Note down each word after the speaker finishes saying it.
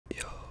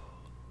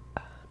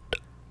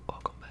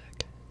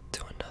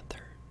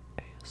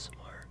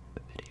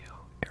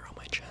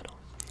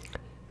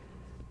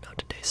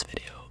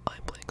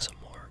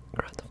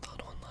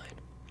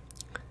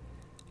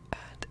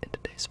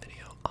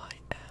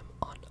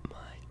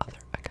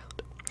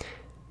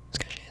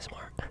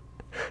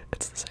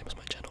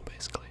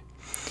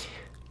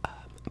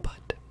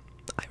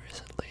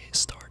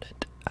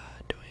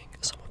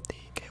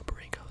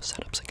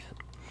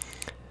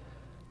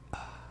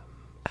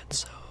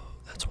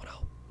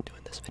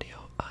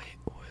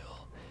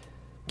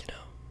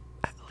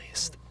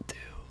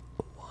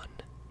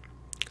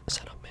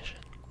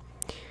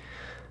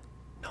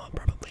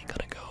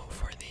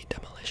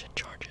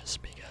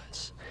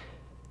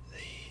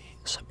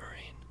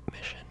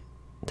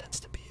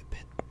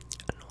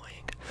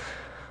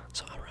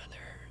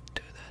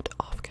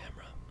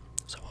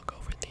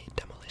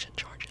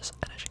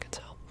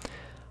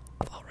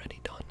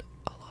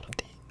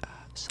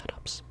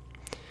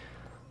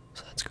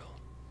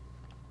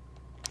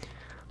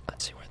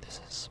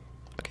Jesus.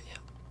 Okay, yeah.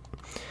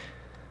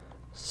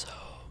 So,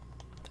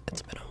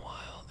 it's been a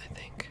while, I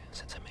think,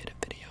 since I made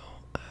a video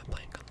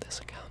playing on this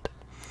account.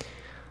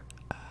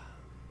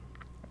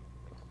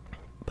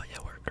 But yeah,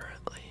 we're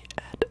currently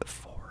at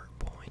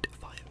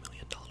 $4.5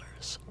 million,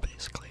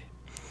 basically.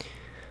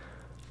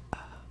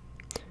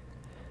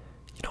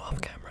 You know,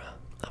 off camera,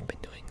 I've been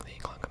doing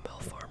the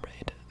𝓤𝓮 farm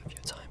raid a few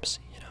times,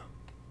 you know.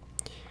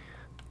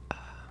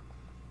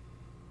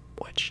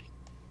 Which,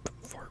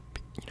 for,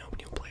 you know,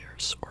 new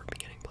players or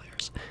beginning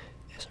players,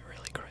 is a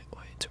really great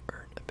way to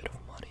earn a bit of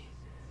money.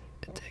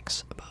 It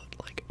takes about,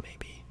 like,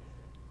 maybe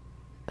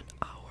an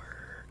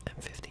hour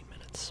and 15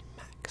 minutes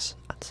max,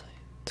 I'd say,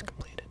 to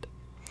complete it.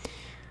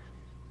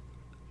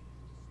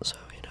 So,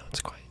 you know,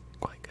 it's quite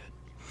good.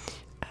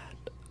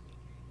 And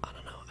I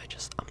don't know,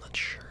 I'm not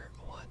sure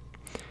what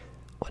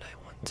I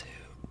want to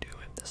do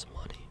with this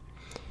money.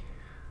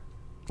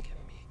 Give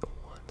me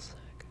 1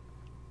 sec.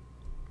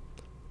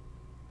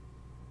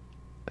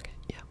 Okay,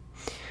 yeah.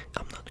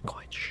 I'm not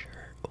quite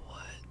sure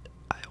what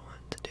I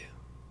want to do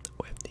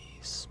with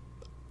these,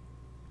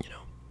 you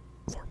know,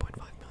 $4.5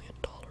 million.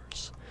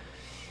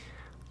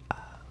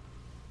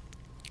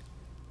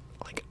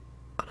 Like,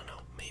 I don't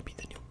know, maybe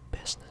the new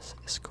business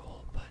is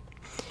cool, but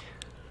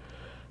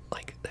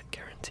like that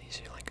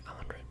guarantees you like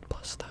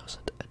 100,000+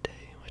 a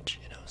day, which,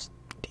 you know, is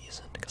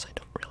decent because I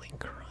don't really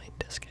grind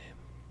this game.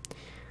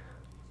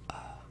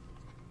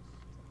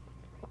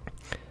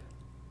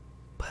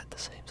 But at the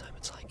same time,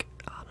 it's like,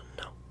 I don't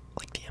know,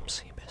 like the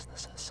MC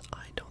businesses,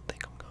 I don't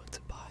think I'm going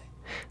to buy.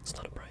 It's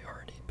not a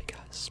priority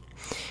because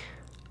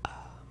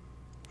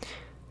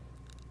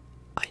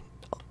I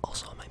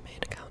also on my main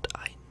account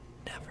I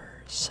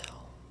never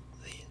sell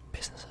the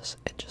businesses.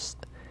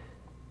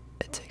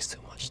 It takes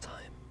too much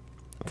time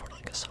for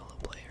like a solo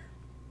player.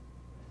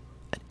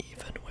 And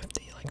even with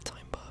the like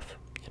time buff,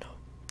 you know,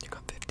 you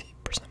got 50%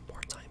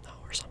 more time now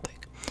or something.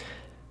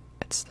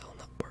 It's still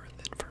not worth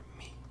it for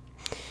me.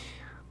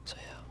 So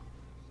yeah.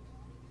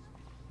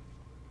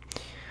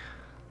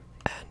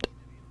 And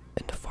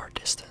in the far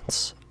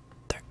distance,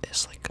 there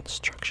is like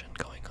construction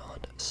going on,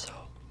 so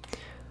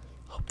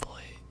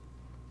hopefully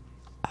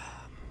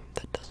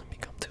that doesn't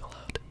become too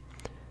loud.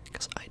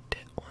 Because I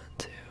did want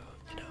to,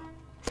 you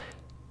know.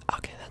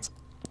 Okay, that's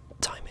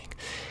timing.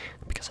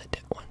 Because I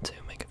did want to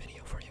make a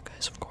video for you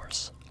guys, of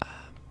course.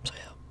 So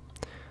yeah,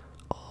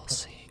 I'll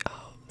see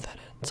how that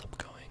ends up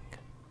going.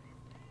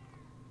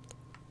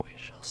 We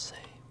shall see.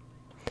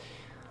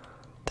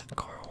 That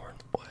car horn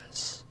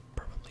was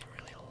probably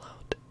really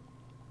loud.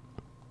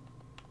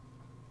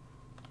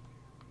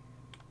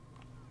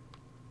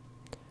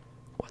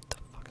 What the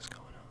fuck is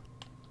going on?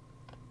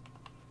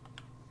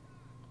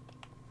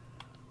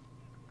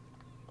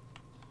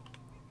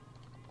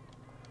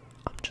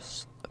 I'm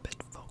just a bit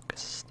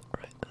focused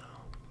right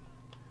now.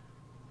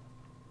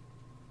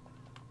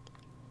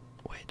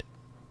 Wait.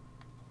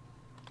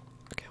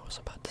 Okay, I was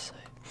about to say,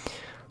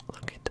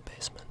 locate the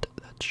basement.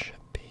 That should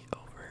be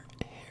over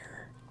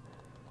here,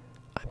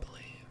 I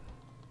believe.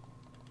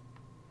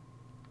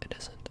 It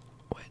isn't.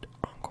 Wait,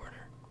 wrong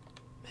corner.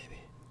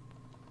 Maybe.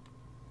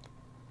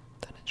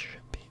 Then it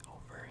should be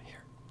over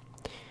here.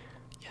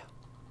 Yeah.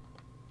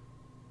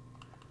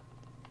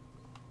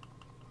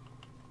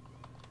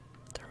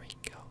 There we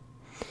go.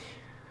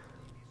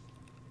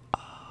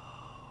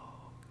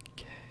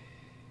 Okay.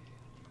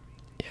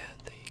 Yeah,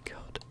 the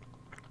code.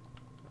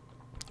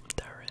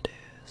 There it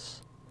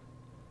is.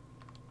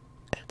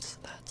 It's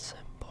that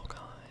simple,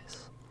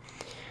 guys.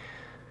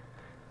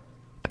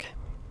 Okay.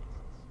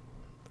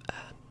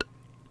 And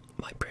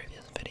my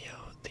previous video,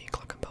 the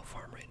𝓤𝓮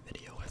farm raid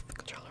video with the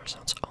controller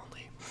sounds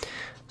only,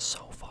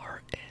 so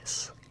far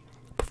is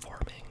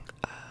performing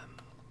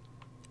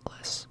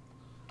less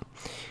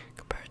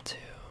compared to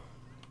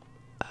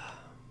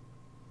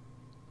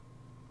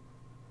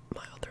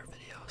my other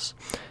videos,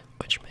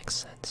 which makes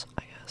sense,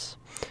 I guess.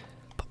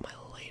 But my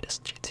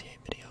latest GTA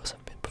videos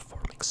have been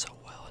performing so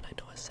well, and I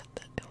know I said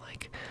that in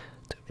like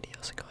 2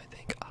 videos ago, I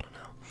think. I don't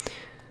know,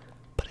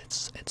 but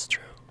it's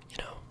true, you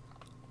know.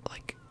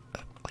 Like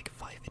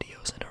 5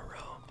 videos in a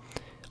row,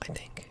 I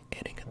think,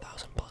 hitting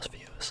 1,000+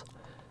 views.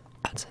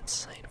 That's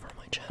insane for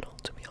my channel,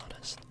 to be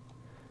honest.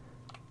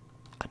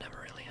 I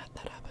never really had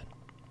that happen,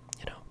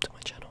 you know, to my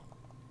channel.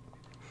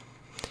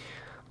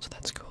 So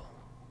that's cool.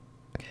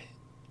 Okay,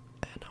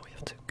 and now we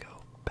have to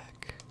go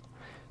back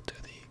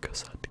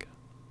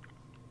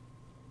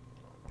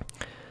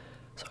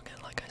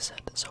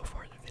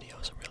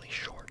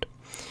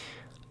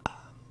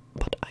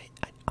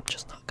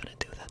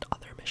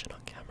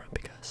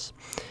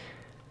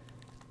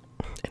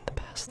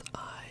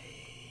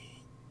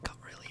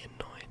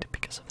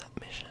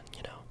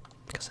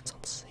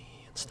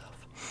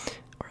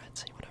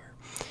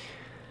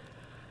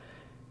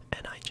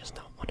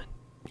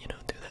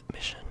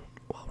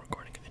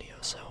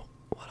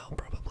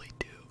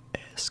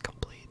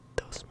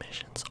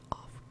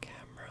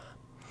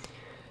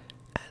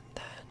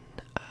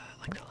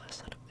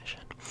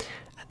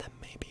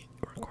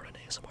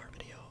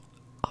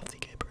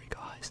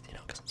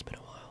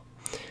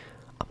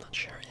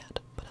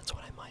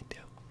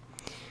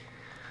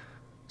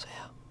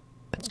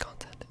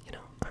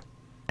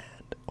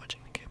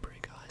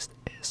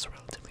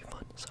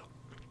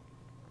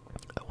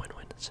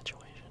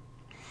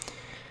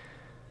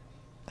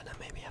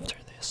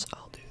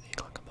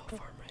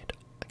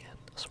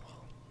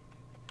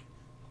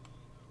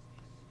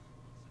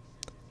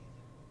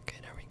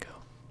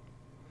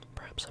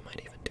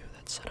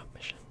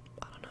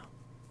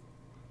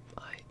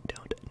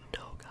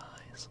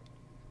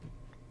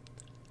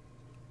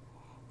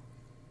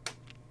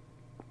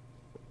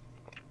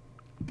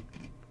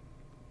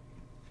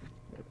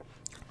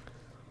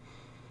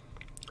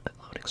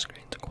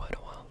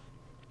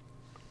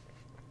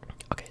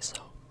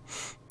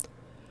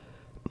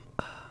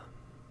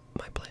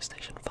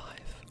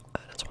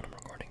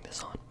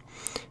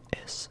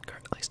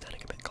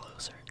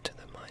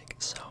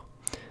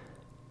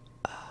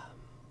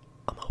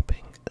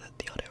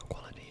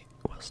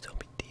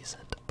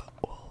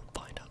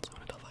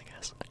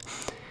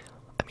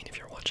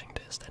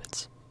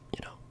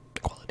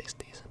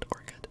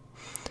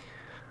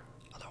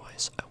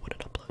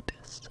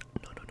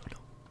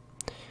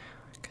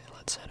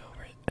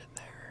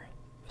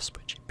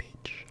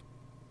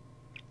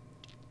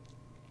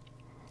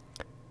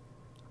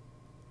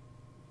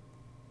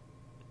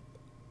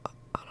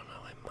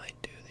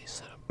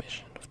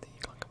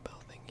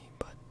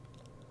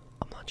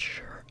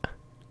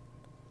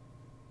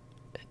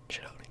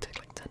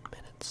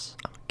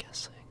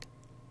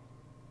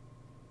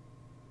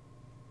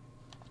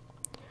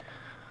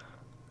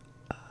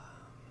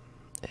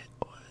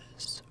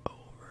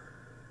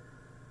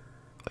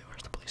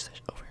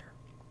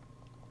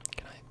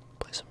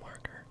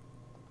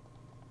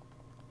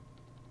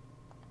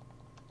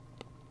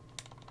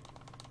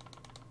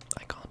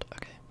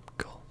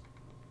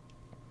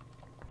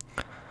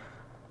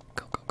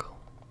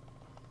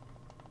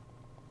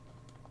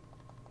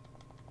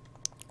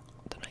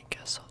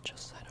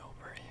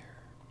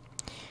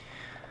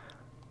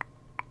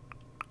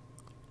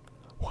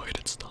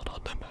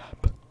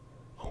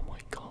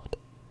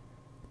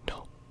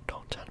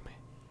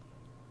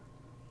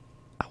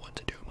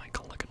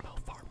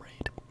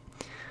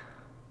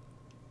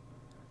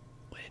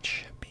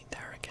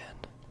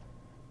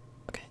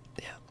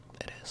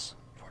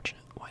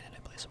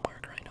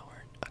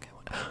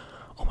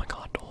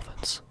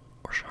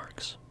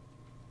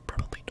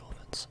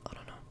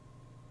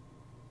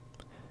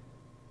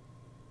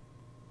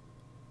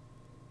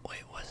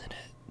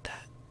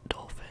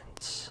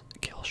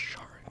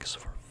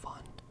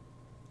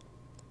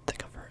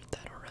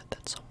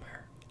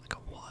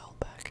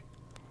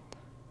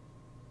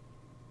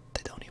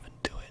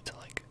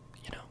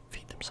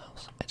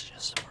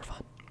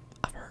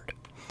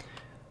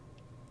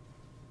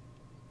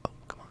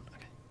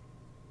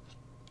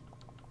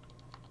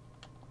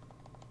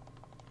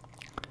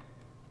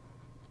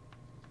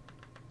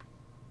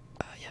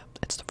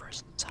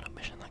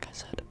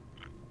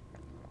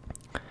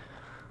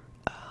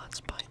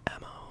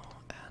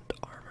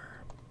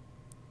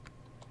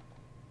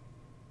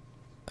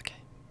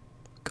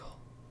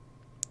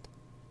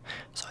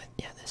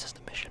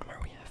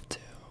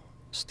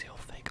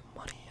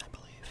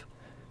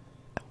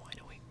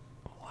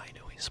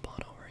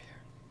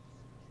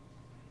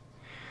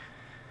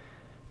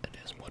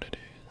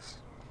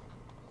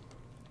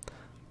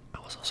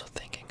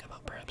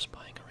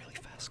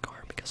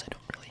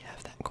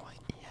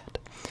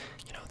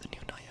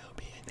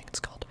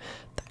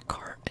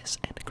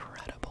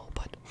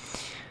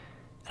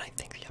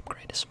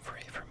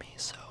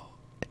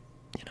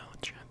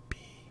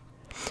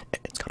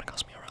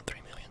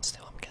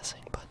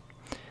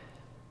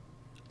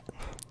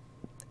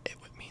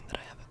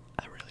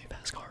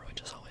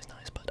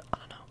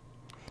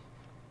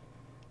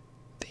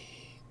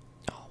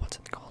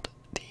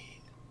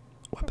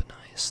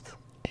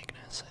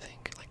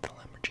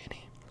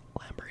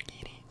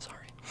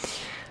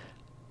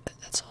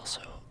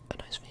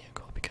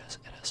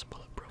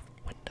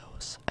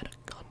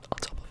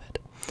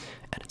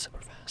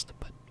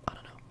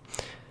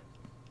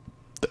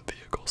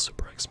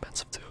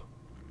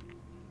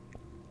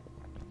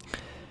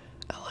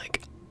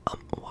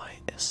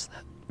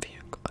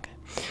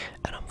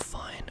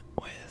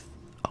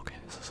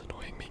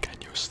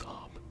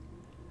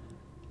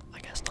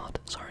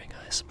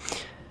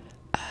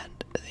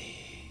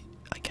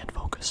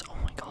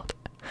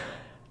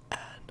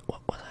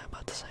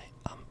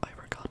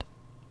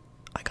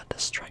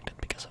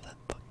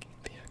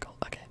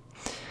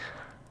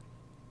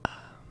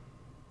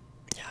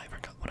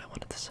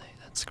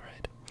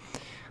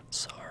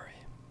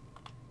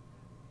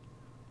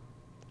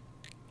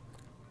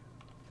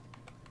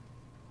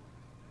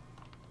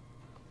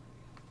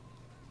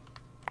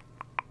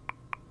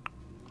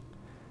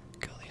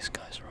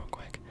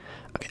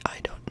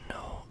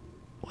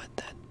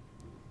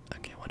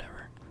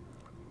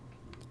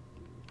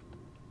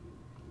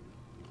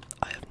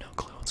I have no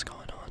clue what's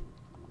going on.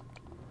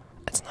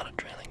 It's not a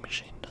drilling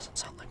machine, doesn't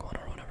sound like one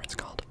or whatever it's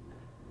called.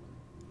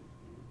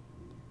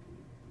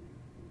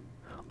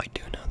 I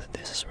do know that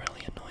this is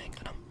really annoying,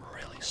 and I'm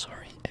really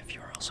sorry if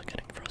you're also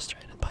getting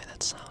frustrated by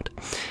that sound.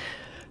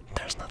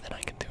 There's nothing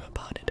I can do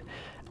about it.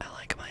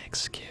 Like, my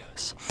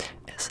excuse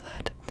is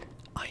that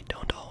I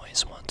don't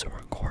always want to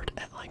record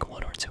at like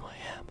 1 or 2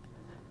 a.m.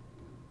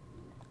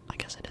 I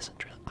guess it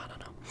isn't real. I don't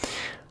know.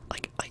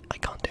 Like, I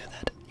can't do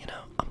that, you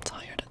know? I'm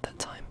tired at that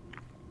time.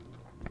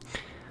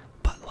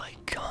 But,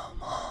 like,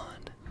 come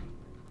on.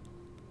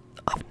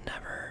 I've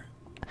never.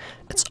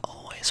 It's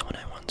always when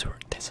I want to.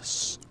 This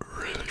is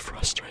really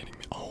frustrating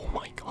me. Oh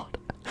my god.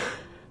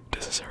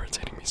 This is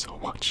irritating me so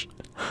much.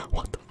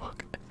 What the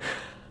fuck?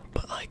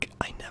 But, like,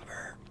 I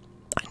never.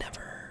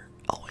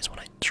 Always when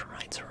I try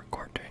to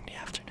record during the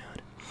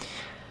afternoon.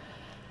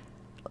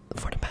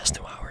 For the past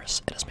 2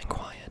 hours, it has been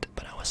quiet,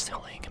 but I was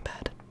still laying in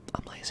bed.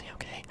 I'm lazy,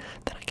 okay?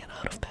 Then I get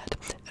out of bed,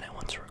 and I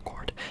want to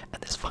record,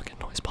 and this fucking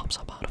noise pops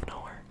up out of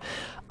nowhere.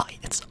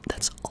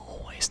 That's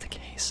always the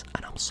case,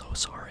 and I'm so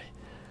sorry.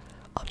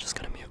 I'm just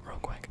gonna mute real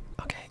quick.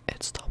 Okay,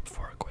 it stopped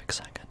for a quick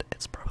second.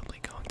 It's probably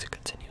going to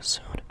continue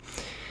soon.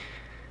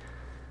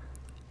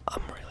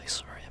 I'm really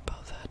sorry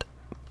about that.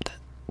 That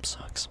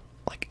sucks.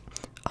 Like,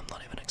 I'm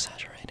not even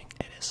exaggerating.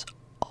 It is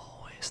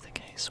always the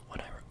case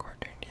when I record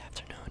during the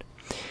afternoon.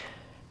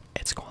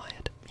 It's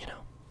quiet, you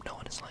know, no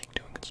one is like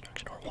doing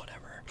construction or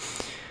whatever.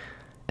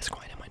 It's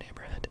quiet in my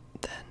neighborhood.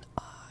 Then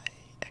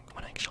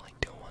when I actually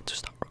do want to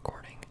stop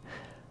recording,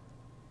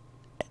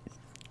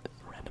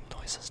 random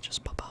noises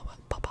just pop out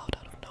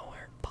out of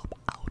nowhere.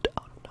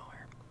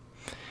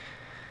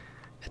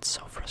 It's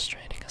so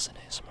frustrating as an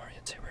ASMR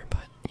YouTuber,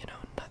 but you know,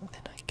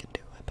 nothing I can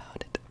do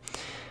about it.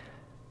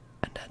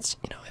 And that's,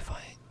 you know, if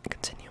I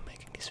continue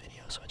making these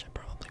videos, which I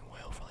probably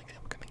will for like the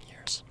upcoming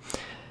years,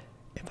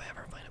 if I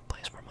ever find a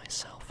place for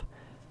myself,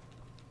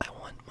 I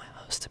want my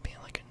house to be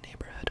in like a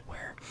neighborhood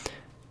where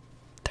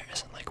there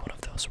isn't like one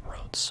of those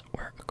roads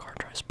where a car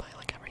drives by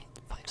like every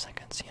 5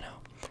 seconds, you know?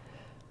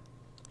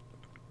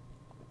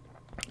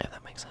 If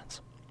that makes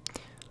sense.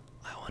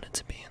 I want it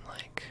to be in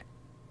like,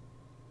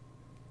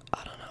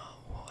 I don't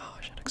know how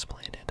I should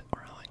explain it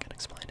or how I can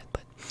explain it,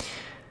 but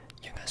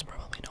you guys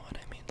probably know what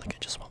I mean. Like, I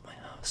just want my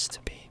house to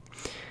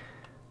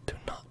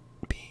not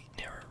be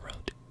near a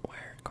road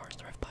where cars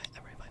drive by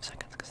every 5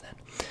 seconds, because then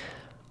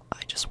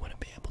I just wouldn't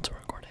be able to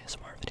record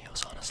ASMR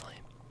videos, honestly.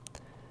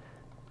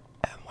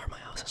 And where my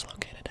house is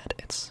located at,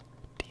 it's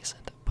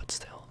decent, but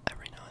still,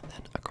 every now and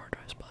then a car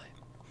drives by.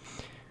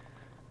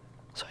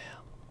 So yeah.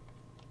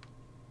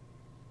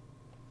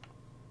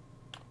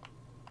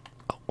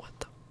 Oh, what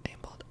the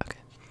aimbot? Okay.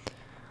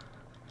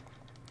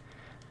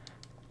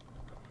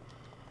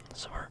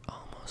 So we're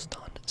almost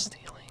done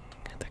stealing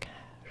the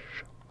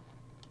cash.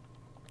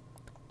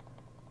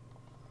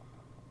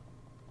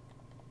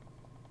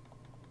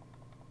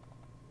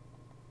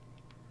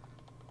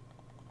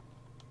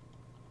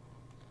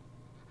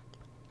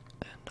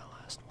 And the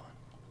last one.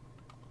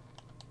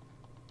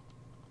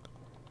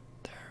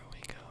 There we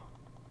go.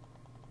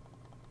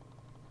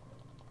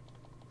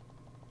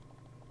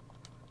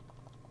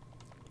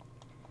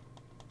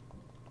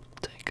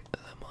 Take the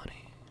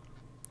money.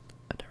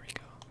 And there we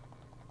go.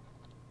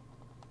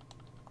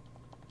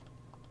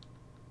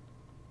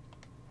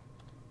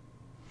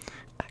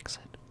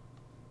 Exit.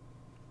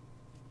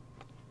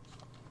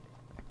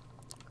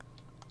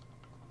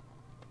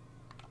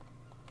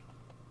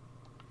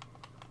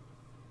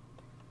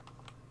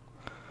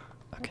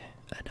 Okay,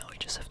 and now we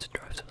just have to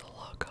drive to the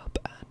lockup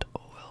and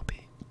we'll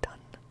be done.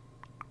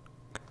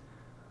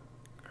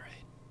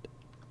 Great.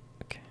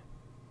 Okay,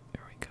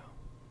 here we go.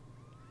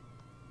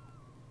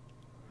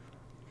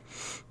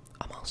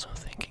 I'm also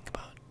thinking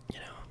about, you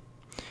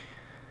know,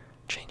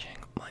 changing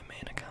my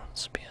main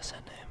account's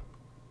PSN name,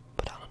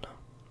 but I don't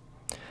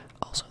know.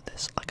 Also,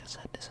 this, like I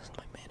said, this is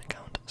my main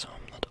account, so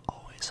I'm not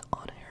always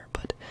on here,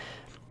 but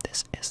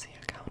this is the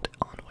account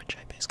on which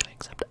I basically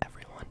accept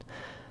everyone.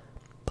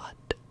 But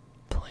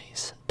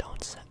please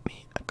don't send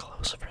me a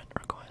close friend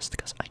request,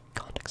 because I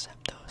can't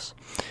accept those.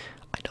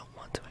 I don't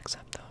want to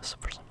accept those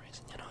for some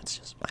reason, you know, it's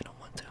just, I don't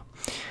want to.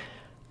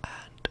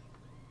 And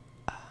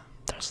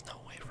there's no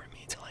way for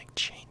me to like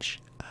change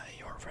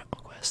your friend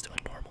request to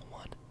a normal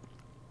one.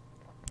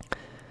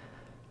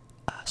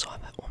 So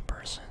I've had one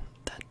person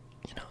that,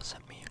 you know,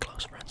 sent me a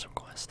close friends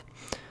request,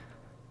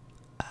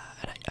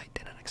 and I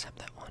didn't accept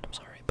that one. I'm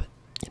sorry, but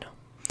you know,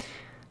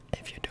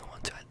 if you do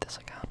want to add this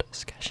account,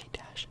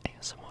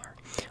 Scashie-ASMR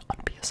on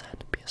PSN,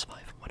 PS5,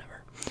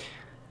 whatever,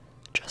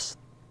 just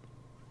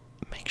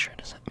make sure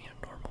to send me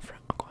a normal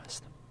friend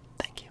request.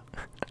 Thank you.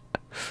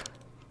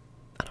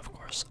 And of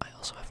course, I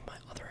also have my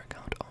other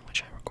account on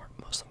which I record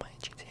most of my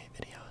GTA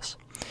videos,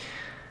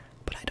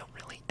 but I don't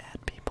really add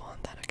people on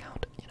that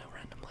account, you know,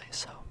 randomly,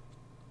 so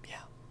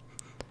yeah.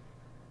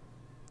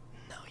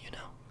 Now you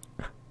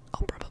know.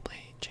 I'll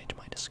probably change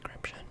my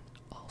description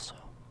also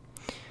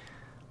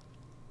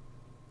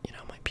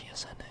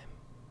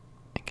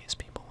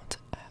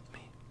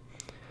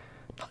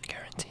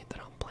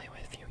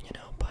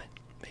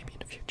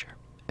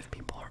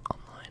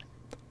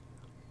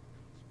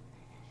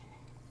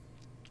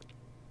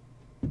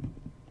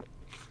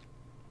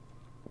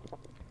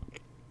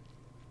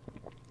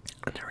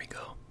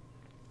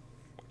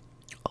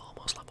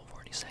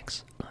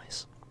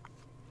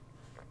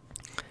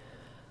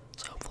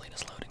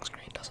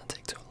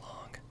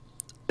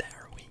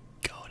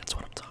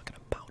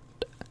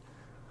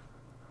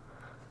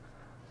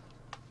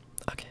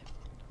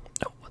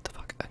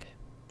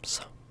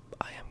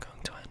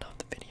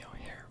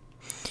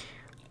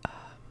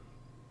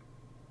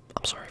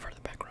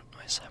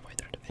Steelseries halfway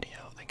through the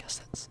video. I guess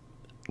that's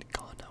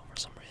gone now for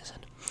some reason.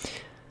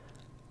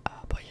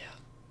 But yeah,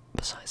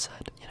 besides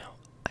that,